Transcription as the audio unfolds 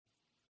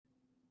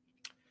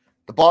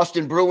The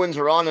Boston Bruins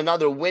are on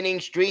another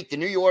winning streak. The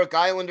New York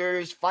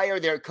Islanders fire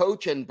their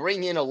coach and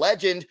bring in a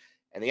legend.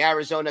 And the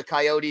Arizona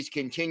Coyotes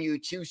continue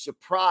to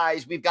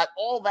surprise. We've got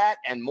all that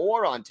and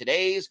more on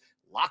today's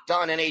Locked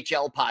On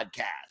NHL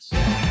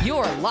podcast.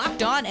 You're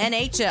Locked On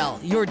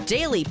NHL, your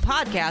daily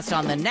podcast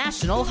on the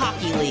National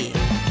Hockey League.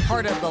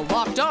 Part of the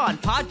Locked On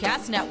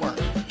Podcast Network,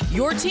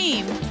 your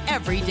team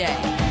every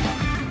day.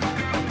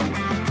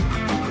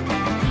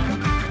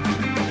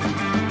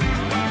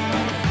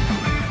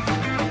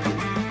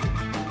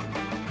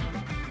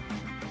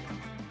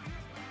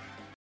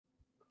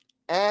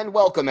 And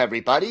welcome,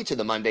 everybody, to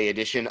the Monday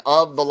edition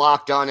of the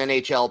Locked On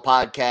NHL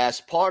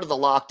podcast, part of the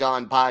Locked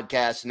On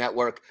Podcast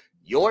Network,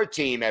 your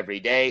team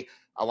every day.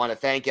 I want to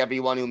thank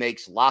everyone who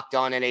makes Locked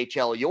On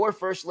NHL your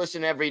first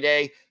listen every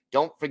day.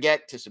 Don't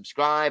forget to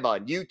subscribe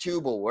on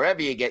YouTube or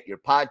wherever you get your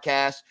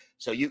podcasts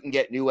so you can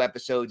get new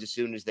episodes as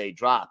soon as they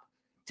drop.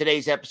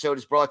 Today's episode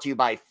is brought to you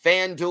by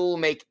FanDuel.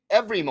 Make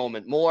every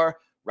moment more.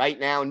 Right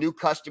now, new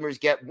customers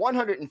get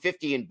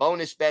 $150 in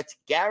bonus bets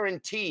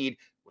guaranteed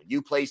when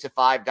you place a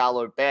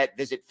 $5 bet.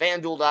 Visit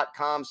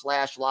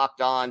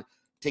FanDuel.com/LockedOn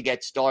to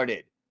get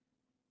started.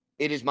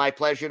 It is my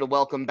pleasure to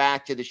welcome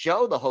back to the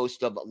show the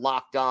host of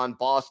Locked On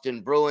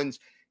Boston Bruins,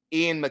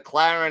 Ian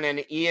McLaren.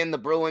 And Ian, the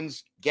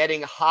Bruins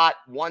getting hot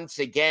once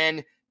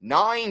again.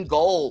 9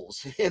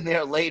 goals in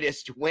their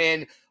latest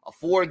win, a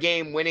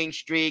 4-game winning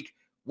streak.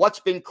 What's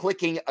been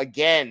clicking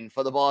again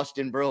for the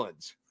Boston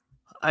Bruins?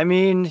 I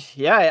mean,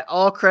 yeah,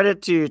 all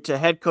credit to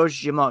head coach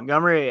Jim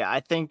Montgomery.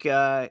 I think,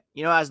 as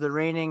the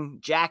reigning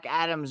Jack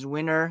Adams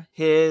winner,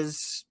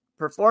 his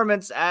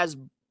performance as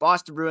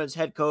Boston Bruins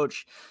head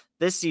coach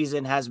this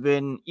season has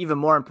been even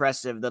more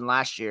impressive than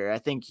last year. I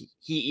think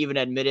he even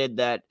admitted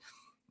that,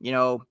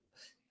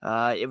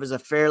 it was a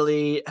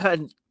fairly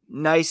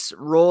nice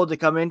role to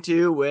come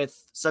into with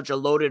such a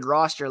loaded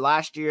roster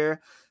last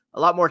year.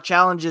 A lot more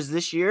challenges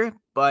this year,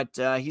 but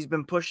he's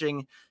been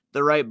pushing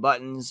the right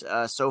buttons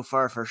so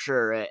far for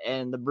sure.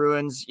 And the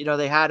Bruins,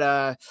 they had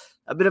a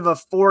bit of a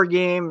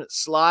 4-game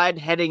slide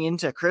heading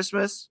into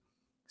Christmas.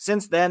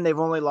 Since then, they've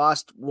only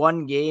lost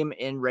 1 game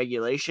in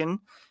regulation.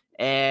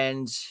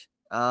 And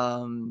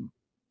a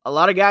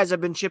lot of guys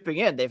have been chipping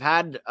in. They've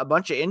had a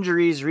bunch of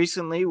injuries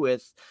recently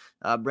with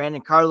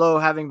Brandon Carlo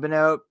having been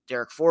out.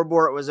 Derek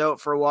Forbort was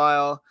out for a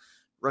while.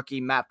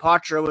 Rookie Matt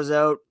Poitras was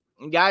out.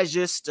 And guys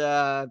just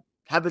have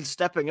been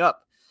stepping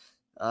up.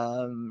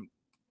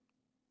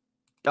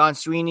 Don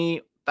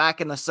Sweeney, back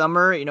in the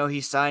summer,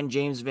 he signed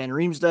James Van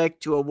Riemsdyk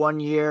to a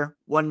 1-year,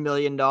 $1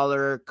 million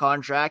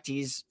contract.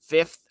 He's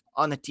 5th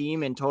on the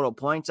team in total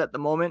points at the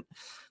moment.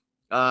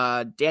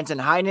 Danton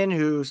Heinen,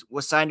 who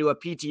was signed to a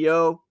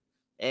PTO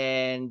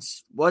and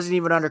wasn't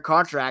even under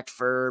contract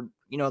for,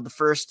 the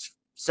first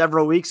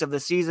several weeks of the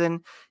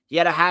season. He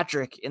had a hat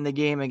trick in the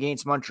game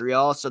against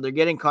Montreal. So they're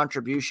getting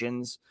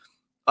contributions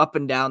up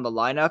and down the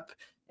lineup.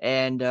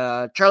 And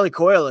Charlie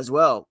Coyle as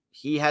well.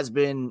 He has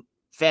been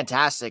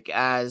fantastic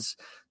as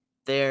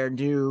their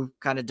new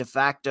kind of de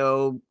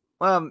facto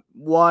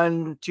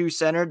 1-2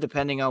 center,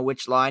 depending on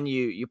which line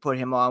you put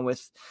him on,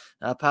 with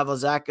Pavel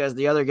Zacha as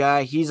the other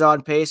guy. He's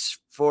on pace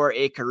for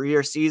a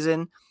career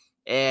season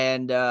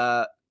and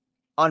on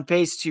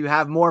pace to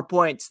have more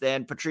points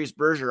than Patrice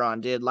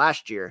Bergeron did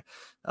last year,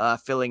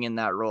 filling in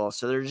that role.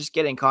 So they're just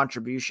getting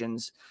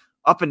contributions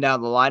up and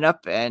down the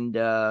lineup. And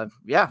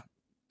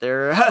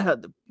they're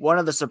one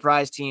of the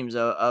surprise teams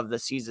of the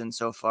season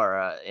so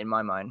far, in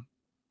my mind.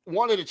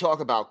 Wanted to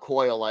talk about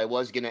Coyle. I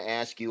was going to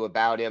ask you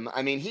about him.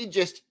 I mean, he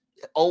just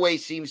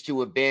always seems to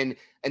have been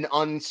an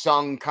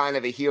unsung kind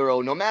of a hero.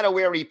 No matter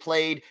where he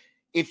played,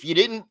 if you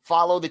didn't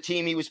follow the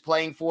team he was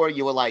playing for,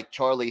 you were like,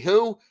 Charlie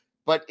who?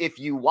 But if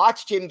you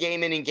watched him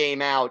game in and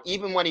game out,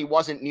 even when he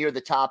wasn't near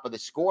the top of the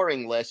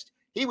scoring list,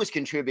 he was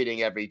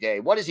contributing every day.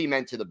 What has he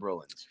meant to the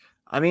Bruins?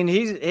 I mean,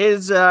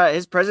 his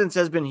presence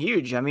has been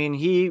huge. I mean,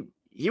 he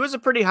was a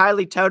pretty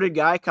highly touted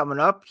guy coming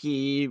up.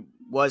 He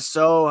was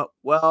so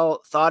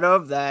well thought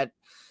of that,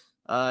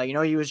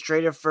 he was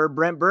traded for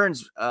Brent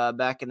Burns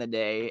back in the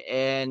day.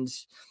 And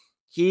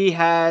he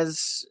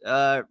has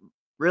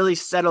really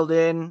settled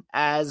in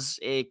as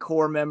a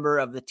core member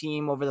of the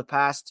team over the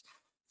past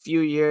few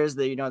years.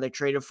 They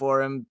traded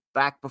for him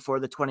back before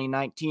the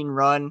 2019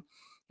 run.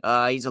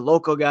 He's a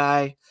local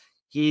guy.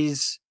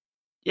 He's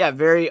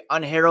very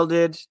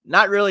unheralded,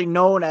 not really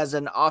known as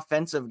an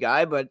offensive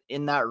guy, but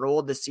in that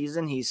role this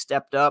season, he's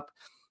stepped up,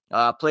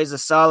 plays a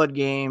solid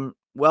game,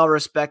 well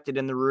respected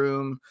in the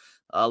room,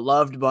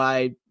 loved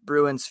by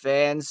Bruins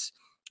fans,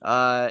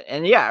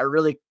 and a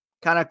really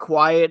kind of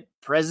quiet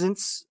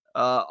presence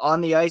on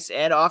the ice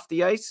and off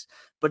the ice,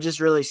 but just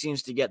really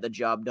seems to get the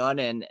job done.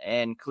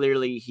 And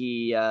clearly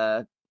he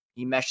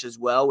meshes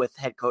well with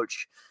head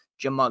coach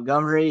Jim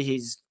Montgomery.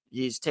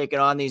 He's taken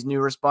on these new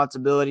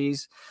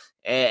responsibilities.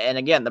 And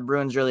again, the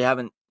Bruins really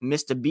haven't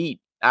missed a beat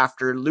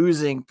after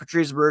losing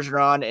Patrice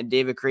Bergeron and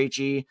David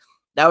Krejci.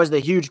 That was the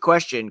huge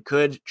question.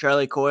 Could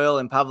Charlie Coyle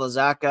and Pavel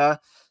Zacha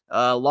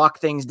lock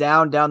things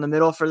down the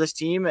middle for this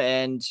team?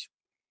 And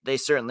they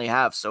certainly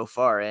have so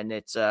far. And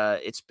it's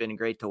been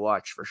great to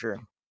watch for sure.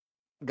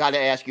 Got to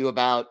ask you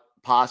about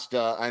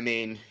Pasta. I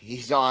mean,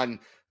 he's on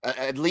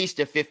at least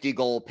a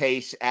 50-goal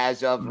pace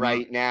as of Mhm.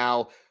 right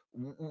now.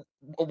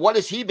 What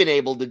has he been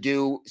able to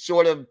do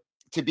sort of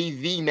to be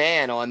the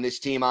man on this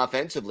team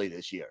offensively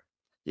this year?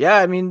 Yeah,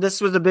 I mean,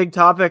 this was a big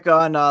topic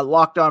on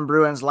Locked On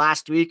Bruins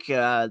last week.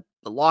 The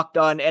Locked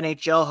On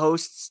NHL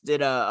hosts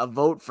did a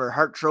vote for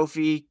Hart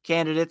Trophy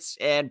candidates,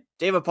 and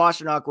David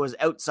Pastrnak was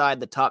outside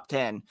the top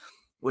 10,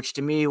 which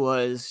to me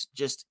was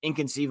just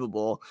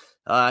inconceivable.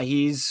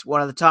 He's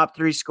one of the top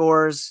 3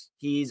 scorers.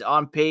 He's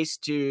on pace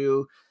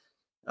to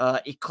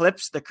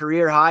eclipse the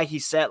career high he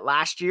set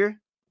last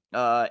year,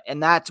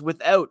 and that's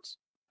without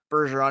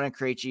Bergeron and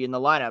Krejci in the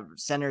lineup,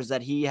 centers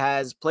that he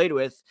has played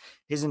with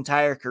his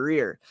entire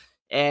career.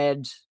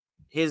 And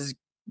his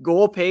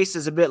goal pace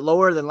is a bit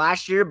lower than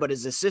last year, but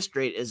his assist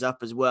rate is up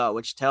as well,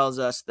 which tells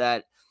us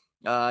that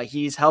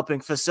he's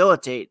helping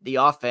facilitate the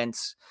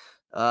offense,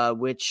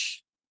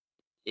 which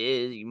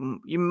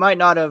you might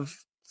not have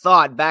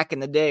thought back in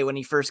the day when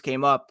he first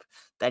came up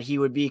that he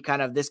would be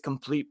kind of this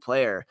complete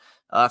player.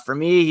 For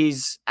me,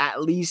 he's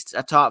at least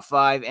a top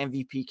 5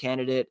 MVP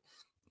candidate.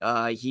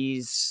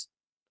 He's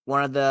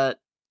one of the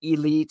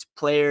elite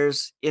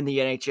players in the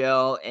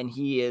NHL, and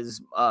he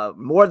is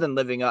more than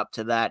living up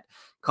to that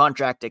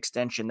contract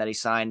extension that he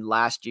signed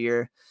last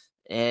year.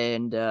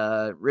 And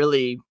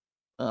really,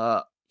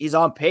 he's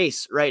on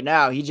pace right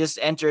now. He just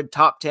entered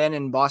top 10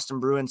 in Boston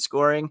Bruins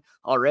scoring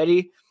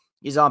already.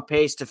 He's on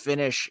pace to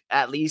finish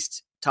at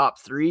least top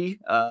 3,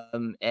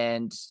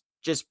 and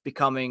just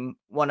becoming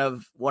one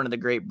of the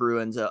great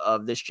Bruins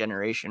of this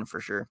generation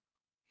for sure.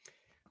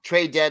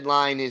 Trade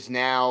deadline is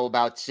now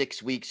about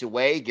 6 weeks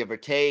away, give or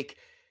take.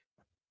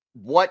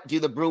 What do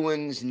the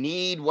Bruins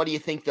need? What do you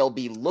think they'll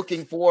be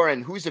looking for,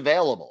 and who's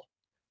available?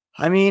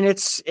 I mean,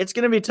 it's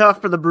going to be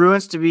tough for the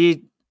Bruins to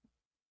be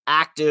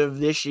active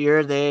this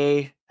year.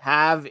 They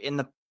have in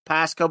the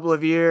past couple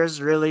of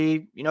years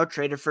really,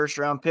 traded first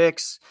round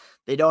picks.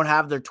 They don't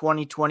have their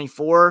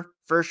 2024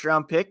 first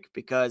round pick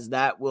because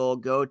that will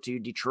go to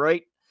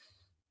Detroit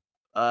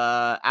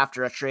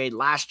after a trade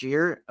last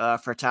year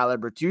for Tyler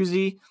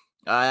Bertuzzi.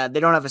 They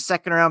don't have a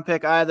second round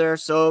pick either.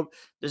 So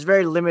there's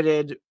very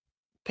limited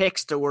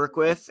picks to work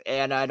with.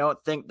 And I don't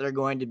think they're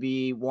going to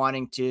be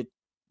wanting to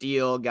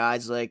deal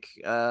guys like,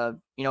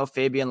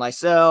 Fabian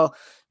Lysell,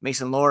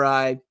 Mason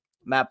Lohrei,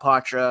 Matt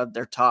Patra,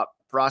 their top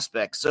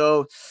prospects.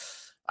 So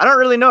I don't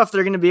really know if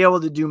they're going to be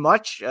able to do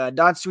much.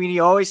 Don Sweeney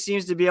always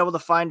seems to be able to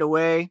find a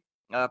way.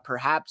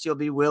 Perhaps he'll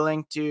be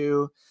willing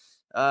to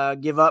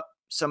give up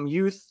some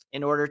youth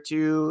in order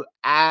to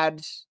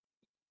add.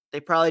 They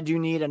probably do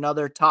need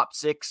another top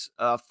 6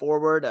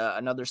 forward.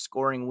 Another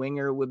scoring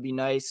winger would be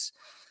nice.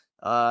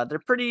 They're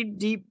pretty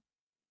deep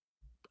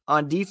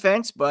on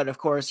defense, but of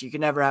course you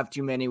can never have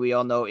too many. We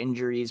all know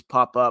injuries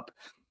pop up.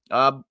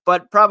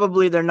 But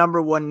probably their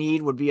number 1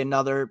 need would be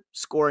another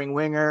scoring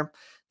winger.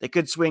 They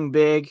could swing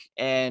big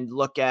and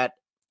look at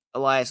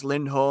Elias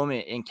Lindholm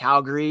in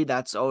Calgary.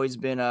 That's always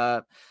been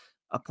a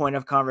point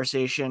of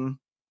conversation.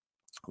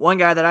 One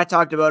guy that I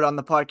talked about on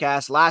the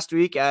podcast last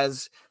week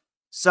as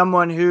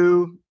someone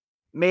who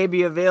may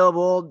be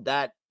available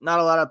that not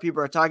a lot of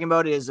people are talking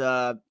about is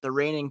the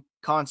reigning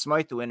Conn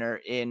Smythe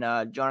winner in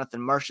Jonathan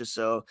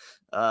Marchessault.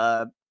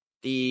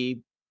 The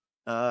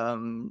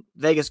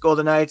Vegas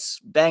Golden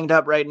Knights banged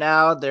up right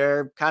now.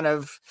 They're kind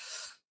of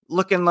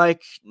looking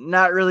like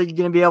not really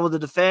going to be able to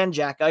defend.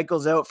 Jack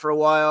Eichel's out for a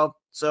while.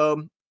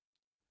 So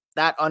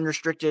that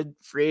unrestricted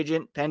free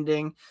agent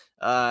pending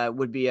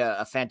would be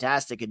a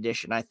fantastic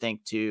addition, I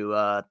think,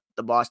 to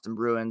the Boston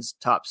Bruins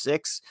top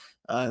 6.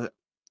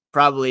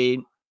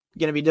 Probably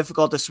going to be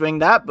difficult to swing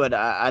that, but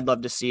I'd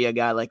love to see a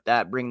guy like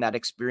that bring that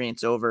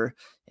experience over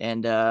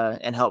and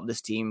help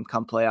this team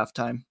come playoff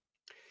time.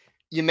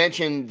 You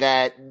mentioned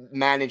that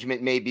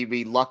management may be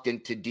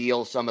reluctant to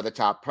deal some of the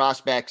top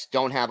prospects,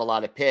 don't have a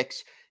lot of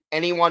picks.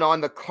 Anyone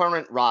on the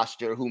current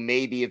roster who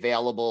may be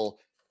available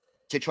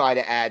to try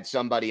to add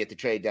somebody at the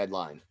trade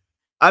deadline?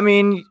 I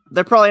mean,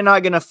 they're probably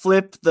not going to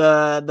flip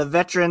the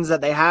veterans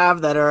that they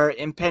have that are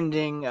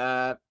impending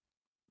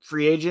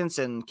free agents,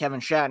 and Kevin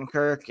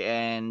Shattenkirk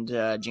and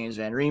James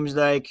Van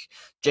Riemsdyk.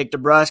 Jake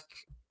DeBrusk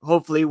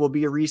hopefully will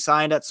be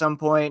re-signed at some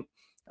point.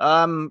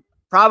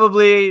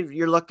 Probably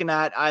you're looking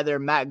at either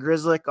Matt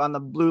Grzelcyk on the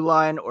blue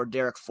line or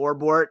Derek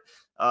Forbort.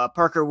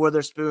 Parker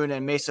Witherspoon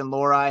and Mason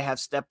Lohrei have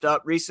stepped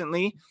up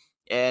recently,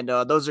 and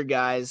those are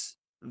guys,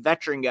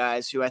 veteran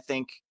guys, who I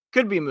think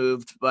could be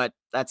moved, but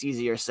that's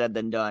easier said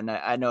than done.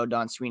 I know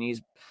Don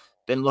Sweeney's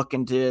been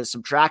looking to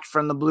subtract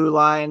from the blue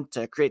line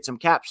to create some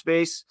cap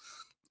space.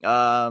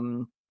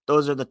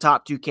 Those are the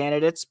top 2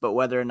 candidates, but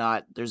whether or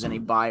not there's any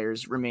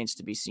buyers remains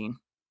to be seen.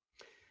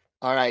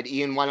 All right,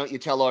 Ian, why don't you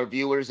tell our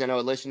viewers and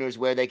our listeners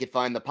where they could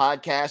find the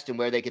podcast and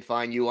where they could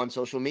find you on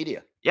social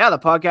media? Yeah, the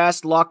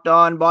podcast Locked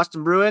On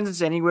Boston Bruins.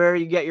 It's anywhere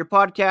you get your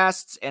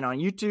podcasts and on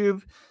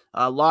YouTube.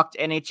 Locked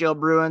NHL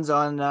Bruins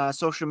on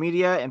social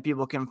media, and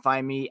people can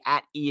find me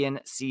at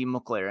Ian C.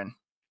 McLaren.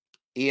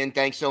 Ian,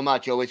 thanks so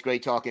much. Always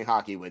great talking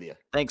hockey with you.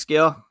 Thanks,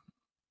 Gil.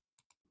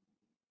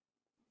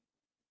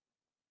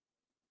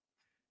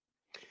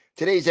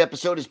 Today's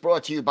episode is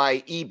brought to you by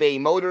eBay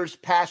Motors.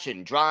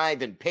 Passion,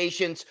 drive, and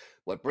patience.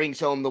 What brings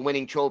home the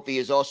winning trophy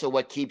is also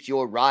what keeps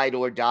your ride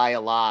or die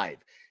alive.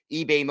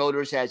 eBay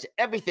Motors has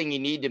everything you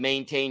need to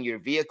maintain your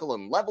vehicle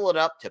and level it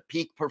up to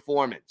peak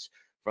performance.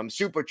 From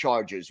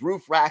superchargers,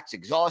 roof racks,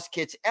 exhaust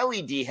kits,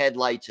 LED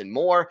headlights, and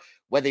more.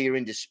 Whether you're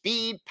into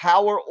speed,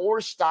 power, or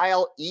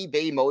style,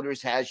 eBay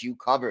Motors has you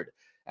covered.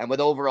 And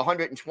with over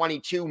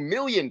 122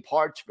 million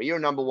parts for your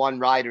number one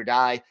ride or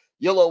die,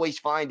 you'll always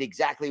find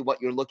exactly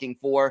what you're looking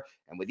for.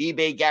 And with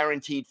eBay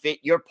Guaranteed Fit,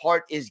 your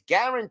part is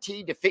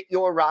guaranteed to fit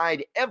your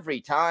ride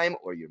every time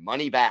or your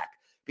money back.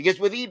 Because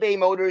with eBay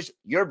Motors,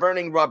 you're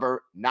burning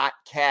rubber, not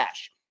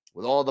cash.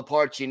 With all the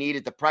parts you need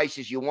at the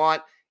prices you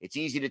want, it's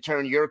easy to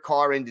turn your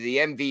car into the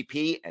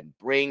MVP and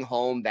bring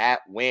home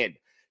that win.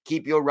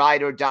 Keep your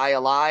ride or die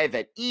alive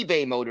at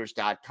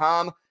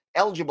ebaymotors.com.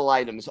 Eligible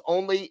items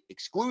only.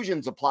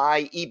 Exclusions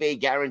apply. eBay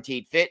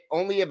Guaranteed Fit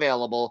only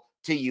available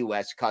to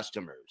U.S.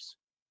 customers.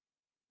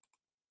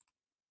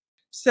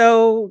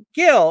 So,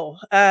 Gil,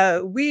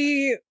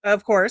 we,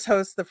 of course,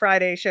 host the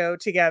Friday show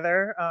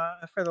together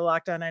for the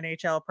Locked On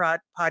NHL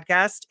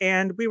podcast.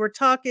 And we were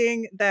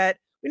talking that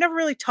we never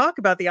really talk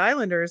about the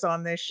Islanders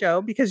on this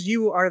show because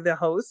you are the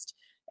host.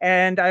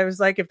 And I was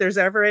like, if there's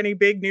ever any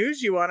big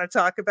news you want to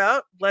talk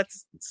about,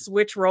 let's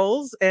switch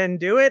roles and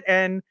do it.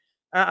 And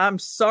I'm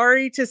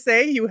sorry to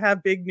say you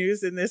have big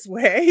news in this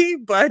way,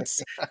 but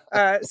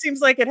seems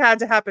like it had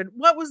to happen.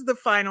 What was the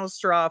final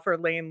straw for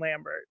Lane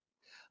Lambert?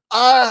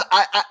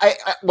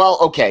 Well,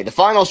 okay. The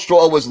final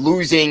straw was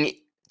losing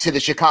to the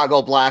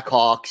Chicago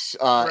Blackhawks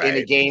in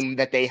a game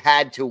that they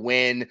had to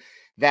win.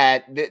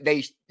 That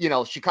they,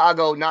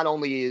 Chicago not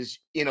only is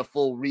in a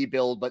full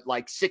rebuild, but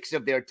like 6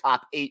 of their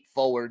top 8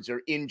 forwards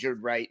are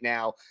injured right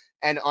now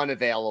and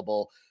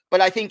unavailable.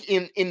 But I think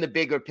in the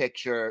bigger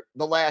picture,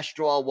 the last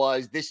straw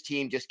was this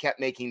team just kept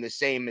making the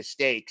same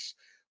mistakes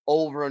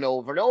over and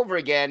over and over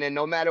again. And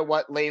no matter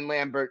what Lane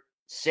Lambert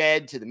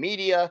said to the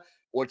media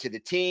or to the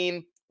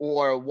team,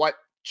 or what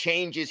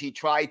changes he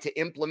tried to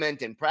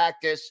implement in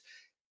practice,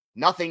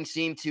 nothing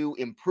seemed to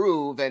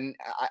improve. And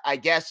I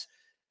guess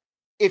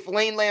if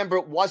Lane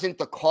Lambert wasn't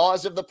the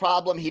cause of the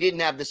problem, he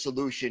didn't have the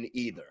solution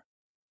either.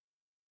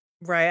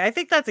 Right. I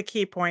think that's a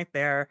key point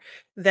there,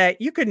 that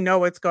you could know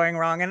what's going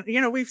wrong.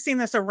 And, we've seen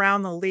this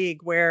around the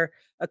league where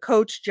a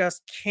coach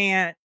just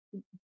can't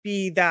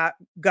be that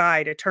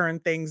guy to turn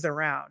things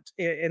around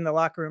in the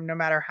locker room, no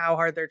matter how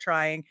hard they're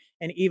trying.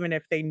 And even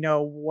if they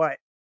know what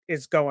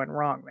is going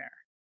wrong there.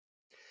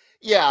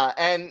 Yeah,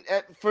 and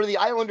for the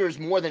Islanders,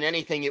 more than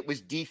anything, it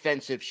was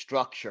defensive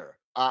structure,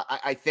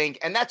 I think.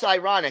 And that's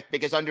ironic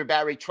because under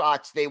Barry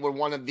Trotz, they were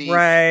one of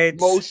the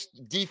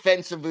most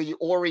defensively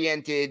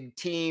oriented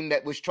team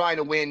that was trying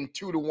to win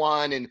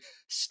 2-1 and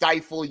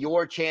stifle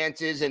your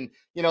chances. And,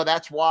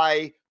 that's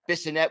why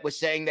Bissonnette was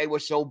saying they were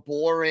so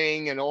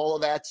boring and all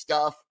of that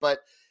stuff.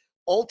 But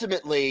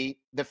ultimately,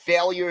 the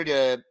failure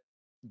to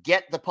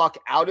get the puck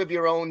out of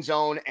your own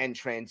zone and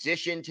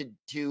transition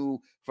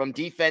to from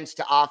defense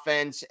to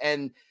offense,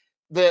 and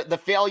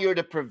the failure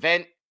to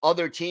prevent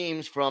other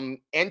teams from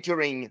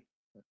entering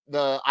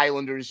the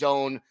Islanders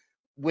zone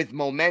with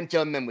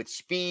momentum and with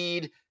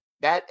speed,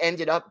 that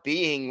ended up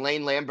being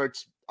Lane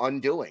Lambert's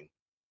undoing.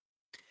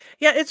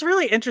 Yeah, it's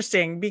really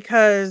interesting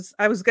because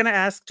I was going to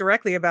ask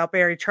directly about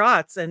Barry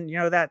Trotz and,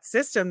 that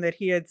system that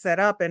he had set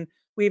up. And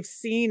we've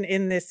seen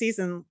in this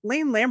season,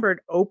 Lane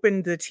Lambert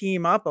opened the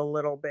team up a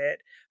little bit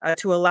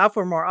to allow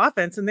for more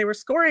offense, and they were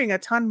scoring a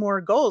ton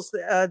more goals.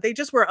 They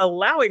just were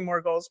allowing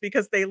more goals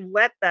because they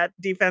let that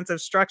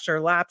defensive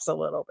structure lapse a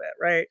little bit,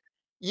 right?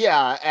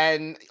 Yeah,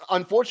 and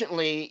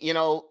unfortunately,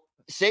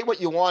 say what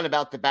you want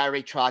about the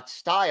Barry Trotz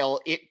style,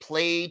 it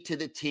played to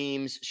the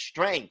team's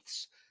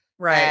strengths.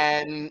 Right.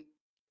 And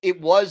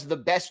it was the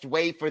best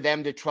way for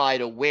them to try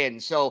to win.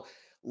 So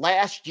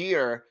last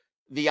year,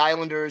 the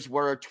Islanders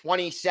were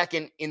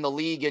 22nd in the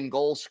league in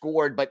goals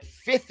scored, but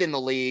 5th in the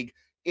league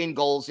in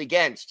goals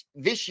against.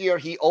 This year,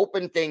 he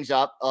opened things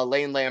up.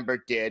 Lane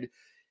Lambert did.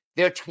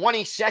 They're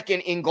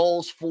 22nd in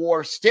goals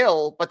for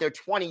still, but they're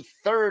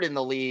 23rd in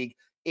the league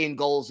in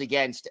goals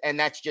against. And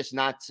that's just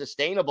not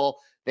sustainable.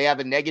 They have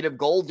a negative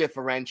goal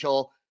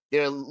differential.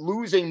 They're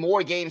losing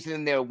more games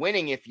than they're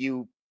winning. If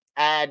you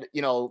add,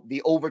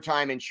 the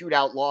overtime and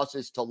shootout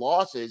losses to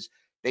losses,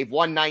 they've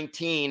won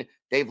 19.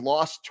 They've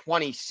lost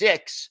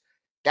 26.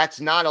 That's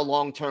not a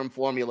long-term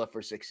formula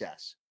for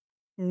success.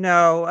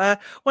 No,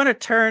 want to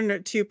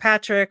turn to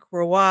Patrick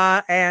Roy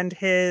and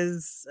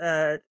his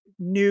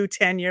new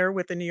tenure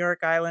with the New York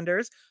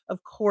Islanders.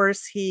 Of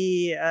course,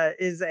 he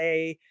is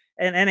an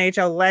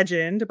NHL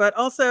legend, but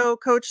also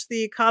coached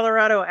the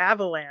Colorado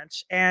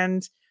Avalanche.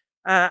 And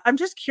I'm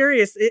just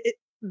curious,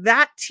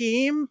 that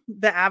team,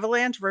 the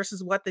Avalanche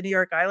versus what the New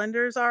York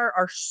Islanders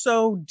are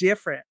so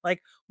different.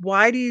 Like,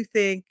 why do you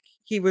think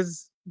he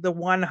was the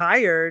one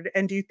hired,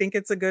 and do you think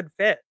it's a good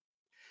fit?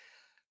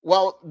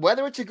 Well,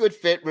 whether it's a good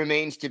fit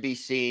remains to be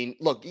seen.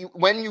 Look,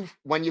 when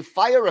you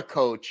fire a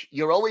coach,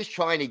 you're always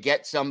trying to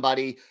get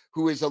somebody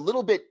who is a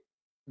little bit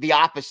the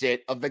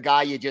opposite of the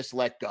guy you just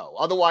let go.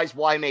 Otherwise,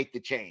 why make the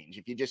change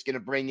if you're just going to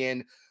bring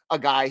in a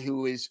guy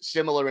who is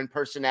similar in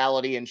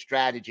personality and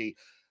strategy?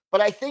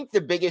 But I think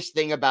the biggest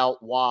thing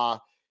about Wah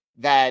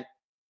that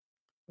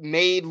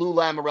made Lou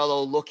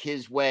Lamoriello look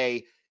his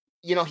way,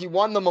 he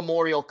won the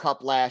Memorial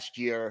Cup last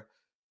year,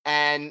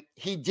 and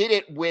he did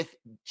it with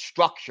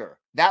structure.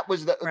 That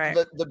was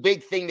the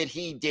big thing that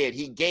he did.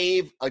 He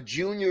gave a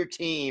junior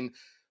team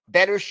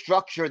better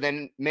structure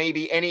than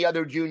maybe any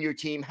other junior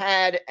team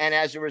had, and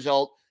as a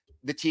result,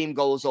 the team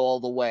goes all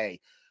the way.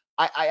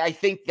 I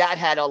think that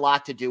had a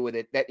lot to do with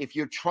it, that if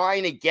you're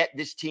trying to get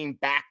this team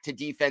back to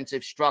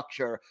defensive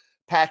structure,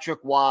 Patrick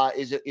Waugh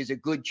is a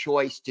good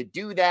choice to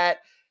do that.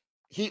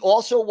 He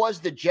also was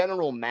the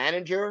general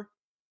manager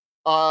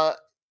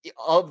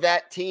of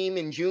that team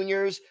in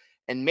juniors,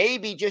 and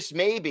maybe, just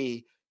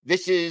maybe,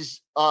 this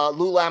is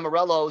Lou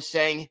Lamoriello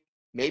saying,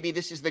 maybe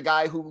this is the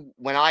guy who,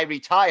 when I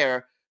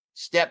retire,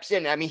 steps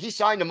in. I mean, he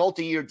signed a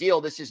multi-year deal.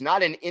 This is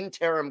not an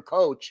interim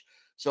coach.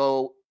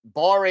 So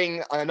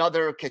barring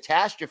another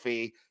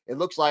catastrophe, it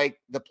looks like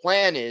the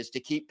plan is to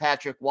keep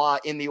Patrick Waugh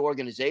in the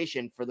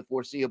organization for the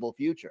foreseeable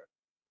future.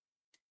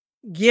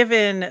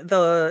 Given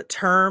the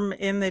term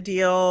in the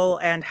deal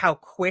and how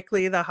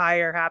quickly the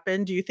hire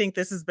happened, do you think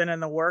this has been in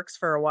the works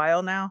for a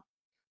while now?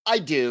 I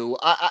do.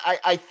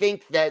 I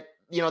think that,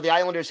 the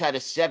Islanders had a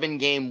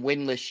 7-game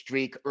winless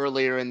streak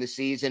earlier in the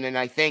season, and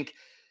I think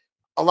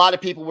a lot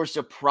of people were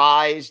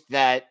surprised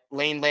that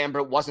Lane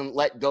Lambert wasn't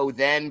let go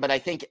then, but I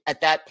think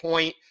at that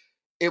point,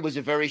 it was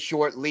a very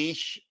short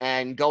leash,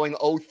 and going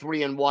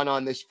 0-3-1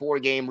 on this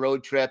 4-game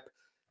road trip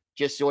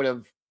just sort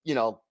of,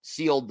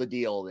 sealed the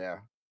deal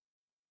there.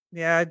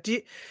 Yeah.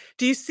 Do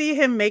you see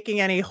him making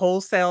any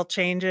wholesale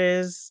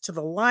changes to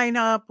the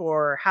lineup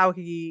or how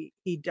he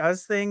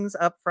does things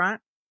up front?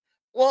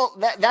 Well,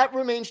 that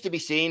remains to be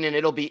seen, and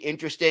it'll be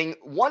interesting.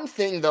 One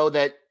thing, though,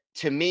 that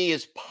to me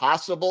is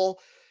possible,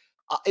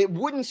 it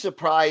wouldn't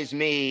surprise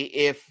me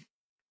if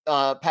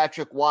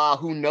Patrick Waugh,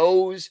 who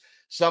knows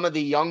some of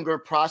the younger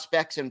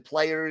prospects and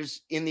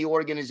players in the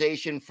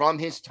organization from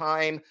his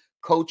time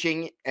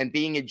coaching and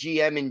being a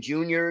GM in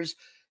juniors,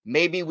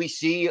 maybe we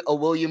see a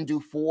William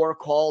Dufour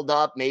called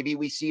up. Maybe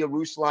we see a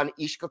Ruslan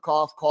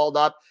Ishkakov called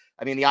up.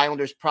 I mean, the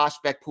Islanders'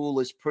 prospect pool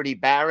is pretty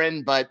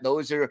barren, but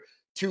those are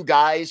two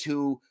guys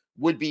who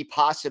would be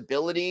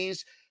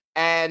possibilities.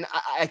 And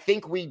I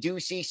think we do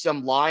see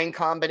some line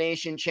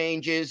combination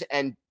changes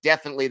and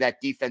definitely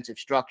that defensive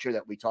structure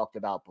that we talked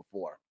about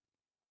before.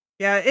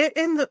 Yeah,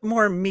 in the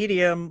more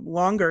medium,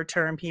 longer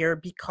term here,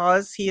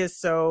 because he is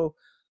so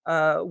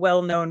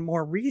well known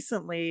more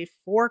recently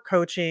for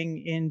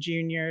coaching in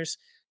juniors,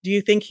 do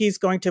you think he's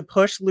going to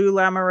push Lou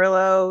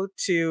Lamoriello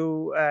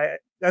to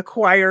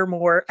acquire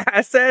more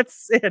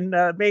assets and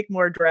make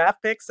more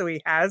draft picks so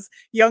he has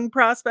young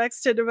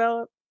prospects to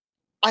develop?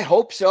 I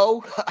hope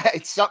so.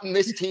 It's something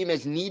this team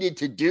has needed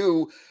to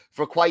do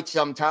for quite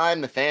some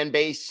time. The fan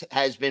base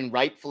has been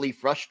rightfully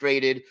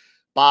frustrated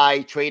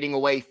by trading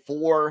away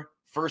 4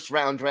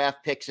 first-round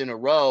draft picks in a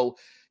row.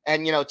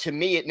 And, to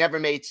me, it never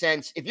made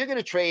sense. If you're going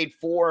to trade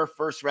 4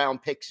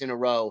 first-round picks in a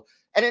row,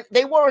 and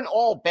they weren't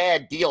all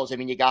bad deals. I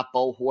mean, you got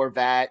Bo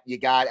Horvat, you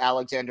got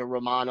Alexander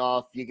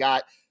Romanov, you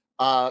got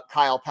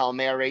Kyle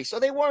Palmieri.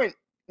 So they weren't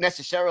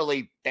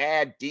necessarily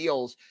bad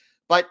deals.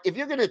 But if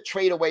you're going to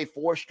trade away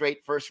 4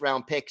 straight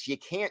first-round picks, you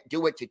can't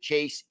do it to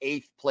chase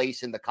 8th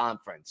place in the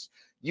conference.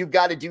 You've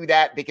got to do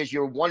that because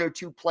you're 1 or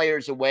 2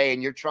 players away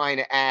and you're trying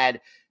to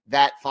add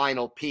that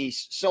final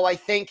piece. So I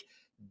think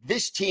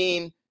this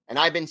team, and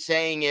I've been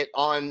saying it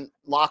on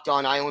Locked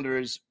On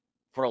Islanders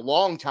for a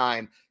long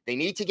time, they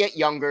need to get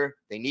younger,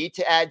 they need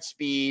to add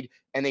speed,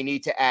 and they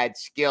need to add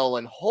skill.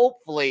 And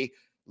hopefully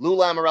Lou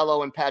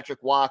Lamoriello and Patrick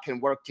Waugh can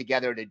work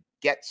together to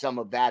get some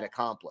of that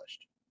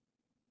accomplished.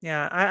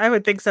 Yeah, I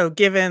would think so.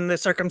 Given the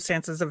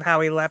circumstances of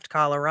how he left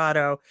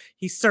Colorado,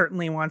 he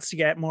certainly wants to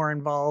get more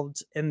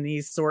involved in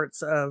these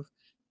sorts of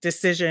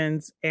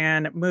decisions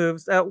and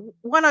moves.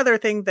 One other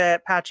thing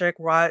that Patrick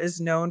Waugh is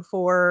known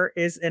for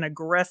is an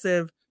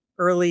aggressive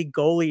early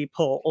goalie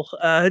pull.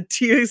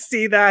 Do you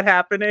see that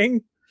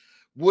happening?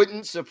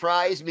 Wouldn't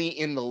surprise me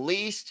in the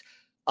least.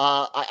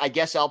 I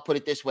guess I'll put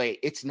it this way.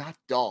 It's not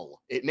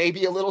dull. It may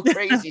be a little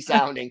crazy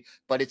sounding,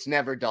 but it's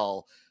never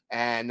dull.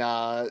 And,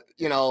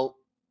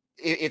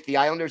 if the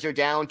Islanders are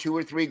down 2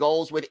 or 3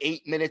 goals with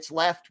 8 minutes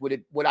left,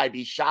 would I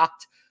be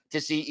shocked to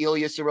see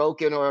Ilya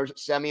Sorokin or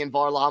Semyon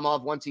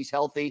Varlamov, once he's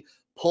healthy,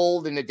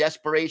 pulled in a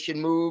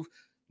desperation move?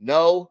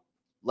 No.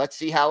 Let's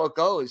see how it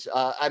goes.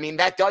 I mean,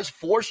 that does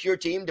force your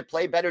team to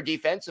play better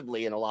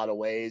defensively in a lot of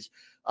ways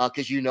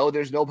because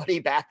there's nobody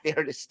back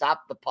there to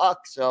stop the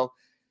puck. So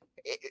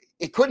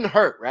it couldn't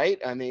hurt, right?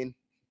 I mean,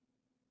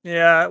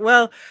 yeah,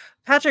 well,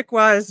 Patrick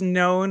was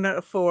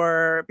known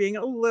for being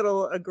a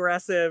little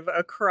aggressive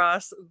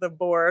across the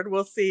board.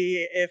 We'll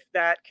see if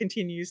that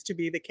continues to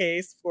be the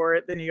case for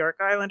the New York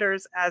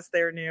Islanders as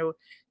their new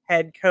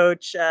head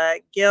coach.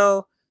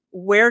 Gil,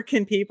 where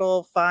can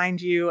people find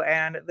you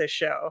and the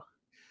show?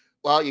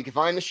 Well, you can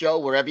find the show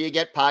wherever you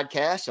get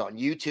podcasts, on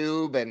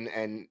YouTube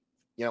and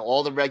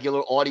all the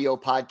regular audio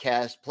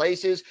podcast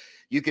places.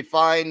 You could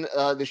find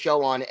the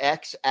show on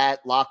X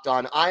at Locked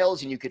On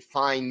Isles, and you could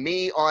find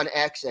me on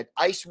X at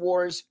Ice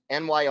Wars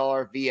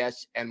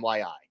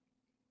NYRVSNYI.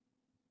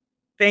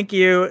 Thank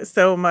you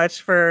so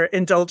much for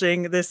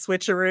indulging this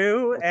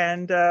switcheroo,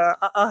 and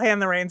I'll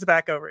hand the reins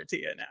back over to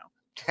you now.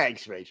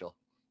 Thanks, Rachel.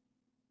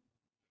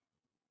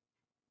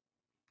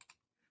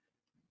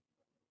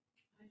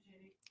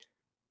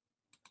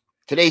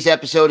 Today's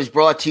episode is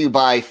brought to you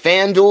by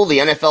FanDuel. The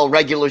NFL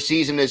regular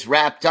season is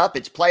wrapped up.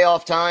 It's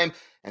playoff time,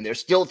 and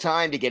there's still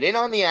time to get in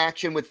on the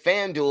action with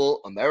FanDuel,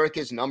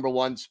 America's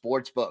 #1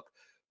 sports book.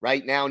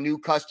 Right now, new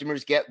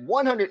customers get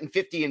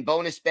 $150 in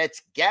bonus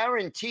bets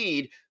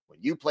guaranteed when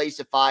you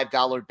place a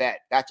 $5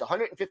 bet. That's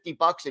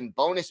 $150 in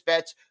bonus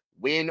bets,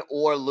 win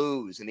or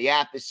lose. And the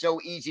app is so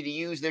easy to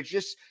use. There's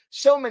just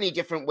so many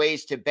different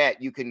ways to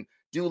bet. You can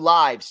do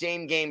live,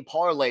 same game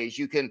parlays.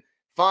 You can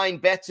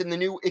find bets in the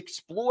new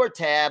Explore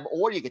tab,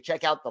 or you can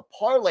check out the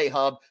Parlay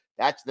Hub.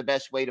 That's the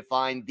best way to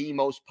find the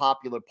most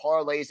popular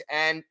parlays,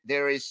 and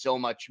there is so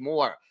much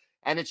more.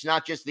 And it's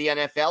not just the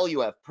NFL. You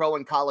have pro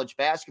and college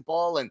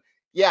basketball, and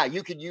yeah,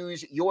 you could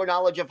use your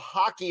knowledge of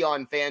hockey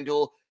on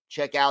FanDuel.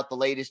 Check out the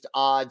latest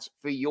odds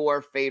for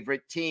your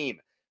favorite team.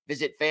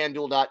 Visit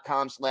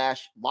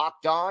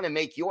FanDuel.com/lockedon and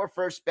make your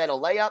first bet a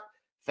layup.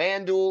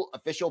 FanDuel,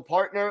 official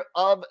partner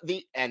of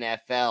the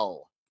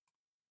NFL.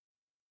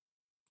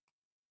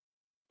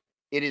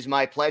 It is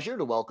my pleasure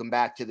to welcome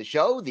back to the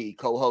show the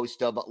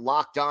co-host of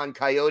Locked On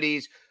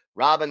Coyotes,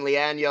 Robin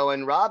Leano.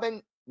 And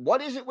Robin,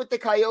 what is it with the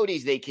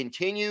Coyotes? They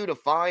continue to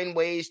find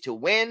ways to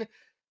win.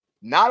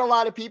 Not a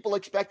lot of people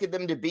expected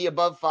them to be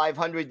above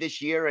 500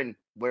 this year, and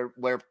we're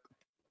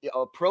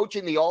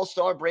approaching the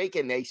All-Star break,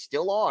 and they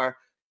still are.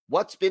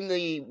 What's been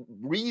the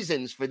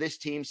reasons for this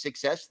team's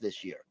success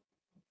this year?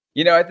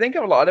 I think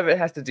a lot of it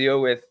has to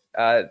deal with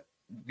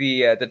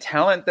the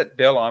talent that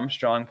Bill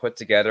Armstrong put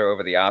together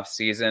over the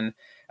offseason.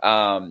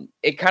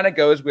 It kind of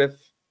goes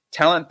with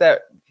talent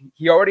that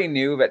he already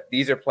knew that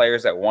these are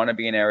players that want to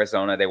be in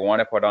Arizona. They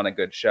want to put on a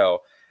good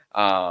show.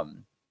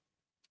 And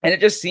it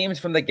just seems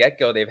from the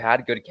get-go they've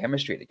had good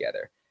chemistry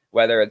together,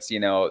 whether it's,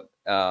 like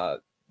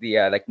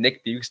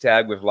Nick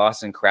Bukestad with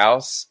Lawson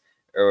Krause,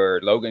 or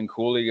Logan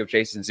Cooley with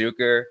Jason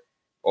Zucker,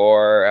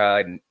 or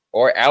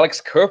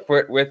Alex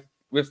Kerfoot with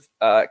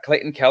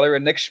Clayton Keller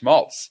and Nick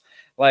Schmaltz.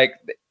 Like,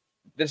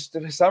 this,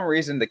 for some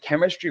reason, the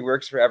chemistry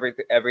works for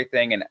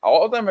everything, and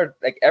all of them are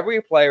like,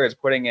 every player is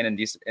putting in an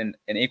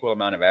equal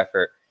amount of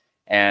effort,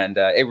 and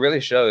it really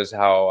shows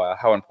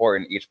how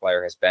important each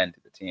player has been to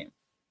the team.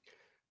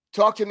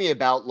 Talk to me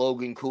about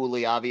Logan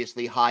Cooley.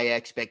 Obviously, high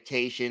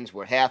expectations.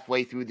 We're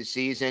halfway through the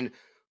season.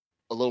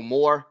 A little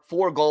more,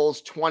 4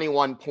 goals,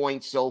 21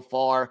 points so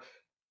far.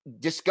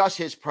 Discuss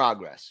his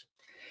progress.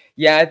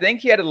 Yeah, I think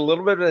he had a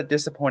little bit of a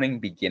disappointing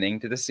beginning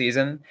to the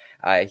season.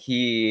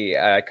 He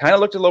kind of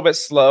looked a little bit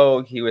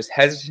slow. He was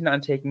hesitant on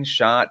taking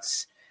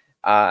shots.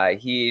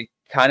 He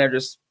kind of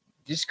just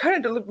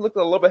looked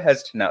a little bit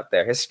hesitant out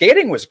there. His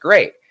skating was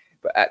great,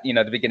 but at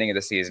the beginning of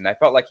the season, I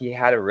felt like he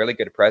had a really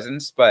good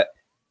presence. But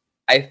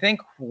I think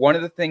one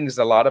of the things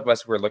a lot of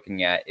us were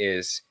looking at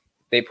is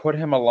they put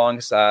him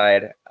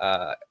alongside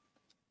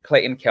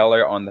Clayton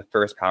Keller on the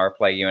first power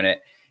play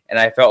unit, and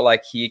I felt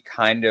like he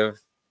kind of,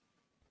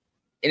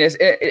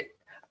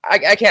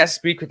 I can't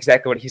speak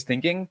exactly what he's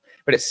thinking,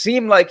 but it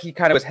seemed like he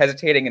kind of was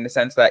hesitating in the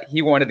sense that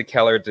he wanted the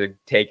Keller to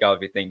take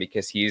everything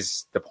because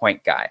he's the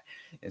point guy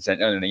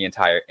in the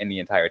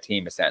entire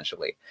team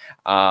essentially.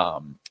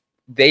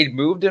 They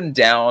moved him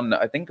down,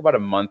 I think, about a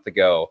month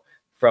ago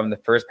from the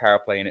first power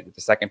play unit to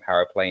the second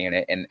power play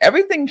unit, and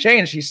everything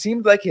changed. He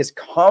seemed like his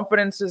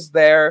confidence is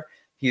there.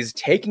 He's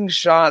taking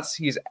shots.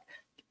 He's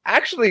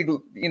actually,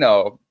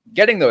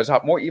 getting those a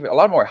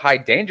lot more high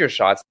danger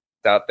shots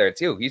out there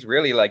too. He's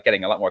really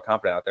getting a lot more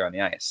confident out there on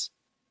the ice.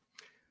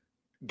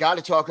 Got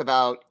to talk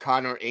about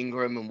Connor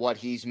Ingram and what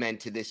he's meant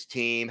to this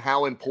team.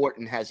 How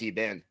important has he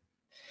been?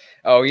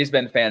 Oh, he's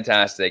been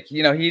fantastic.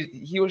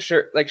 He was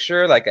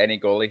sure like any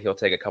goalie, he'll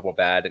take a couple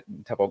bad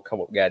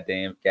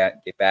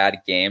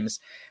games.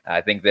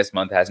 I think this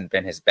month hasn't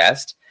been his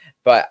best,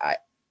 but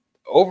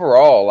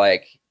overall,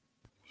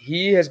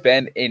 he has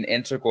been an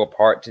integral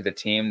part to the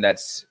team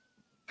that's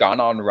gone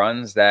on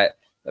runs that,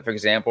 for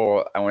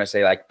example, I want to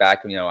say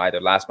back,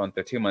 either last month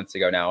or 2 months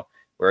ago now,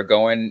 we're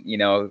going,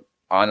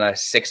 on a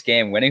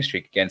 6-game winning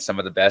streak against some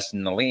of the best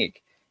in the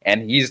league.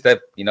 And he's the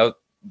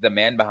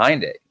man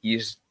behind it.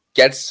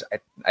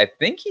 I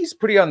think he's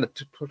pretty on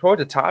toward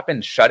the top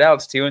in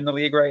shutouts too in the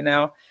league right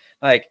now.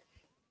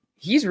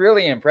 He's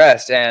really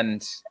impressed.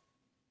 And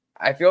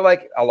I feel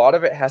like a lot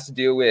of it has to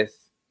do with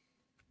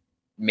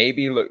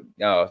maybe,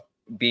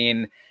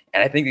 being,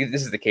 and I think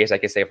this is the case I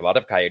could say for a lot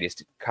of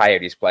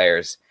Coyotes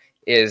players,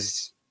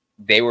 is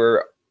they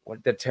were,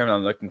 what the term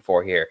I'm looking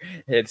for here?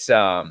 It's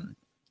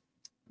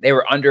they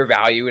were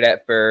undervalued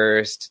at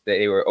first.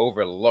 They were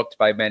overlooked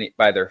by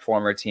their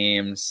former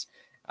teams.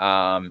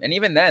 And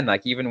even then,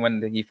 even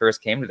when he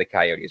first came to the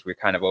Coyotes, we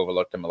kind of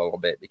overlooked him a little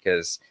bit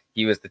because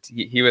he was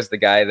the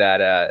guy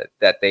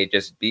that they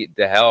just beat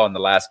the hell in the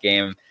last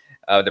game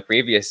of the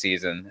previous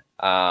season.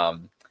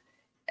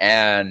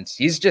 And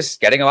he's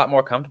just getting a lot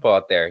more comfortable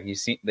out there. He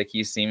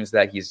seems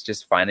that he's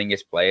just finding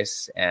his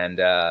place,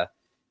 and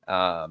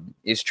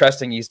is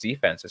trusting his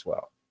defense as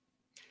well.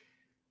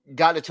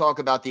 Got to talk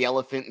about the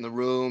elephant in the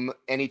room.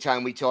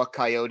 Anytime we talk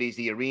Coyotes,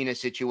 the arena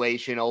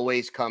situation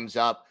always comes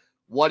up.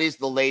 What is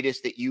the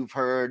latest that you've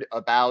heard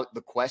about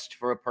the quest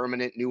for a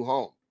permanent new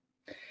home?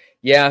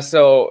 Yeah,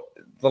 so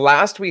the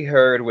last we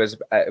heard was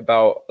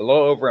about a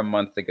little over a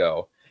month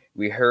ago.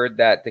 We heard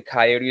that the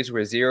Coyotes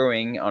were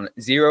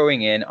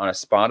zeroing in on a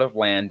spot of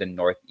land in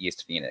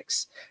Northeast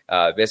Phoenix.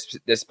 This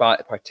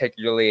spot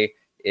particularly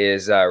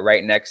is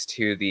right next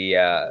to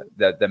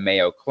the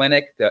Mayo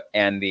Clinic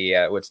and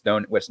the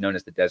what's known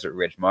as the Desert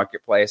Ridge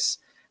Marketplace.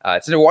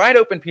 It's a wide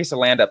open piece of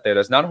land up there.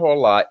 There's not a whole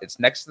lot. It's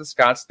next to the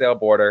Scottsdale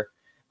border.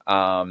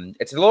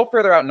 It's a little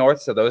further out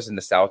north, so those in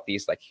the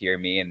southeast, like here,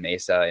 me and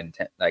Mesa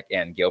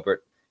and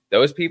Gilbert,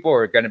 those people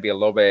are going to be a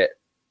little bit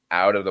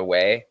out of the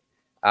way.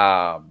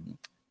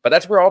 But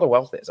that's where all the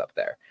wealth is up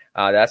there.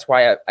 That's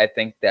why I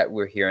think that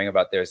we're hearing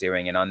about their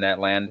zeroing in on that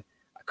land.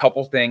 A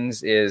couple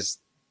things is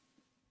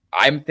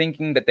I'm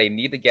thinking that they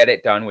need to get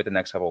it done with the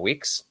next couple of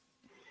weeks.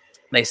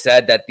 They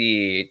said that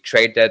the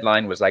trade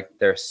deadline was like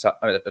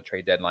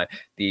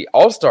the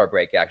All-Star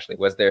break actually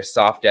was their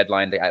soft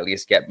deadline to at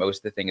least get most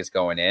of the things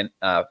going in,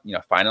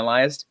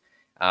 finalized.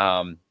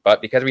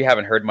 But because we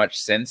haven't heard much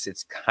since,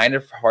 it's kind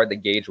of hard to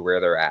gauge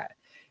where they're at.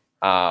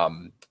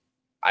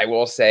 I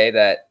will say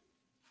that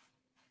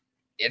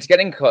it's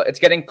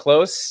getting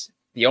close.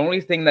 The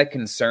only thing that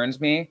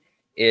concerns me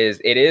is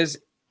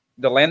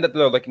the land that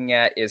they're looking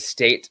at is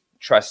state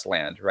trust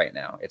land right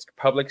now. It's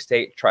public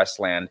state trust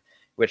land,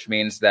 which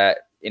means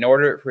that in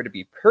order for it to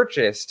be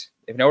purchased,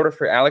 in order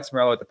for Alex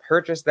Meruelo to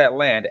purchase that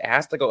land, it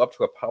has to go up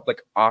to a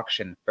public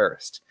auction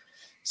first.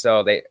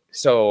 So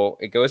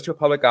it goes to a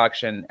public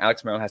auction.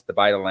 Alex Meruelo has to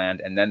buy the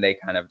land, and then they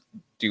kind of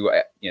do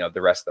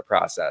the rest of the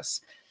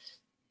process.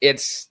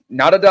 It's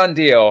not a done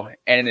deal,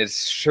 and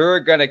it's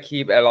sure gonna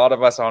keep a lot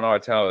of us on our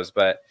toes.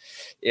 But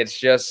it's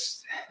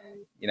just,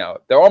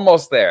 they're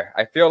almost there.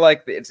 I feel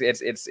like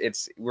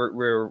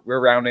we're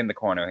rounding the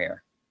corner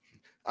here.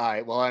 All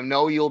right. Well, I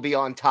know you'll be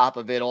on top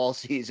of it all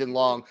season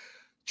long.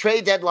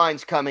 Trade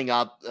deadline's coming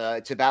up.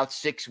 It's about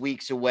 6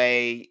 weeks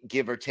away,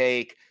 give or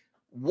take.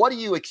 What do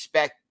you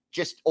expect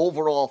just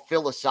overall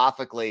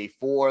philosophically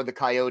for the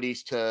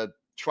Coyotes to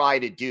try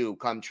to do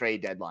come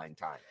trade deadline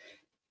time?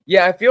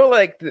 Yeah, I feel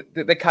like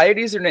the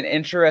Coyotes are in an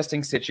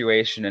interesting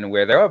situation in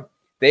where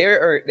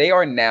they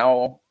are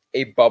now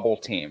a bubble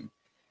team.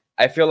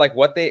 I feel like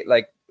what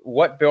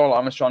Bill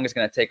Armstrong is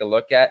going to take a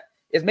look at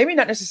is maybe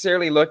not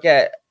necessarily look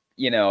at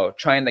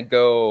trying to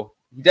go.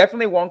 He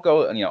definitely won't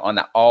go on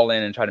the all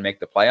in and try to make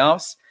the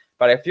playoffs.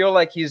 But I feel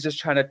like he's just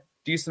trying to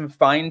do some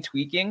fine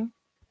tweaking,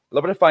 a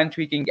little bit of fine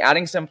tweaking,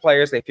 adding some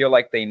players they feel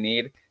like they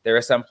need. There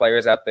are some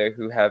players out there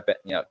who have been,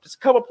 just a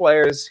couple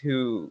players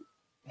who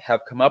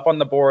have come up on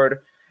the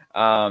board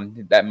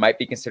that might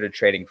be considered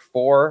trading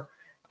for.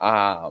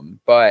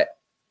 But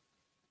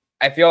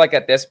I feel like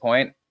at this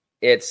point,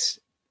 it's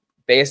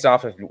based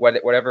off of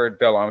whatever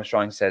Bill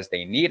Armstrong says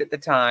they need at the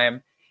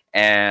time,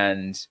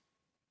 and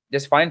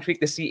just fine tweak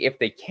to see if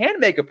they can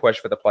make a push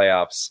for the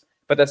playoffs.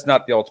 But that's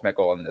not the ultimate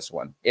goal in this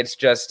one. It's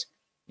just,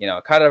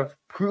 kind of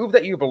prove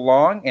that you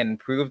belong and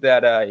prove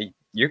that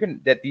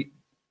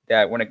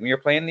that when you're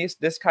playing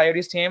this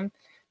Coyotes team,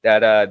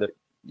 that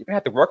you're gonna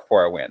have to work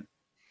for a win.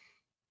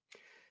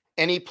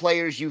 Any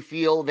players you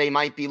feel they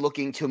might be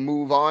looking to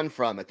move on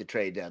from at the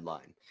trade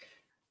deadline?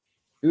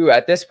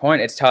 At this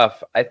point, it's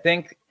tough. I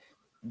think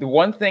the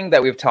one thing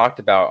that we've talked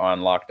about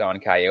on Locked On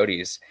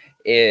Coyotes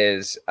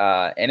is,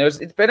 and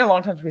it's been a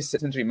long time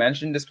since we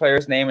mentioned this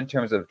player's name in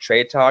terms of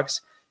trade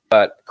talks,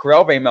 but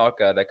Karel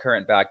Vejmelka, the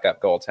current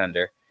backup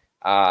goaltender,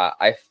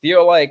 I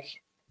feel like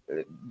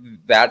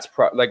that's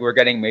we're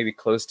getting maybe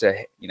close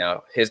to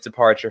his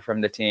departure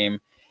from the team.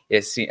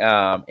 Is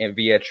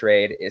via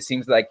trade. It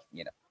seems like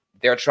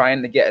they're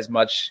trying to get as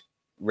much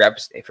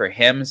reps for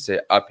him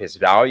to up his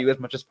value as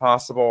much as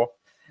possible,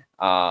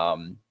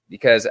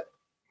 because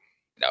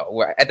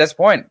at this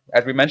point,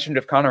 as we mentioned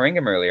with Connor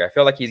Ingham earlier, I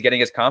feel like he's getting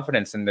his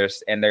confidence, and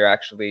they're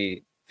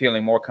actually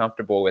feeling more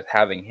comfortable with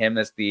having him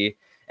as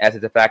a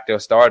de facto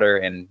starter.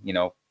 And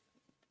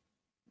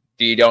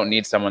you don't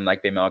need someone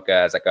like Vejmelka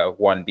as like a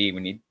 1B. We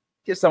need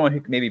just someone who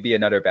can maybe be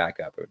another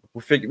backup.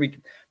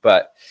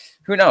 But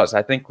who knows?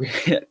 I think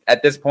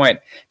at this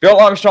point, Bill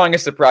Armstrong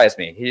has surprised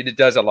me. He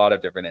does a lot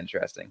of different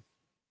interesting.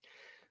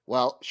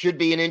 Well, should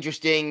be an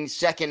interesting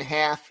second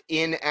half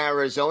in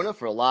Arizona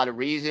for a lot of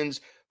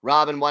reasons.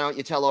 Robin, why don't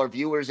you tell our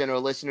viewers and our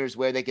listeners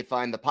where they could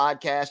find the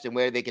podcast and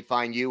where they could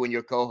find you and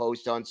your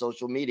co-host on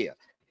social media?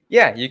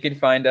 Yeah, you can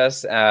find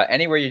us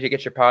anywhere you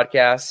get your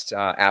podcast,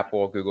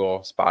 Apple, Google,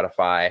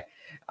 Spotify.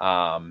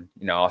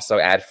 Also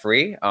ad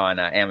free on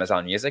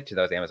Amazon Music to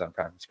those Amazon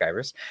Prime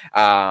subscribers.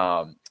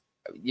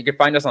 You can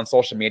find us on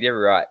social media.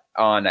 We're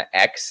on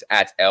X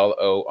at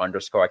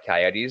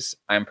 @LO_Coyotes.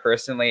 I'm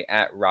personally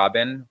at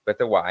Robin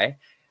with a Y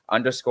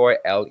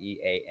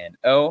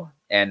 _LEANO.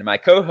 And my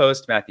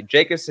co-host, Matthew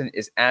Jacobson,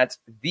 is at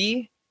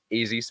The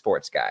Easy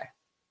Sports Guy.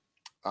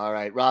 All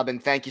right, Robin,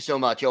 thank you so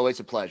much. Always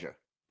a pleasure.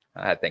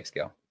 Thanks,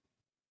 Gil.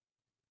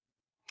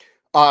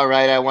 All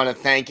right, I want to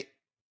thank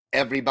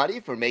everybody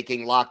for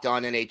making Locked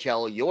On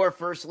NHL your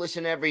first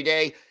listen every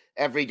day.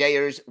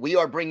 Everydayers, we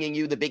are bringing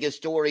you the biggest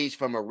stories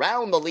from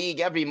around the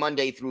league every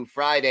Monday through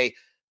Friday.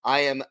 I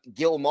am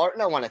Gil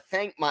Martin. I want to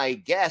thank my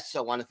guests.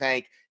 I want to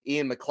thank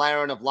Ian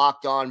McLaren of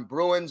Locked On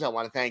Bruins. I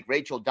want to thank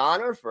Rachel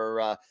Donner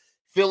for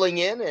filling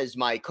in as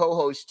my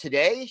co-host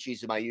today.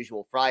 She's my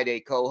usual Friday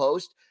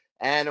co-host.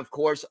 And, of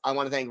course, I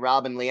want to thank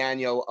Robin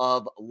Leano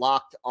of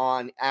Locked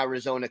On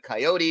Arizona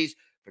Coyotes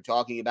for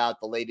talking about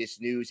the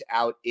latest news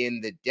out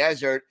in the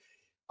desert.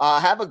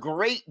 Have a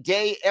great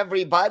day,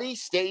 everybody.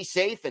 Stay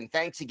safe, and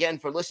thanks again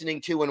for listening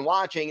to and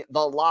watching the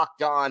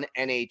Locked On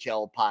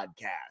NHL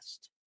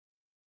podcast.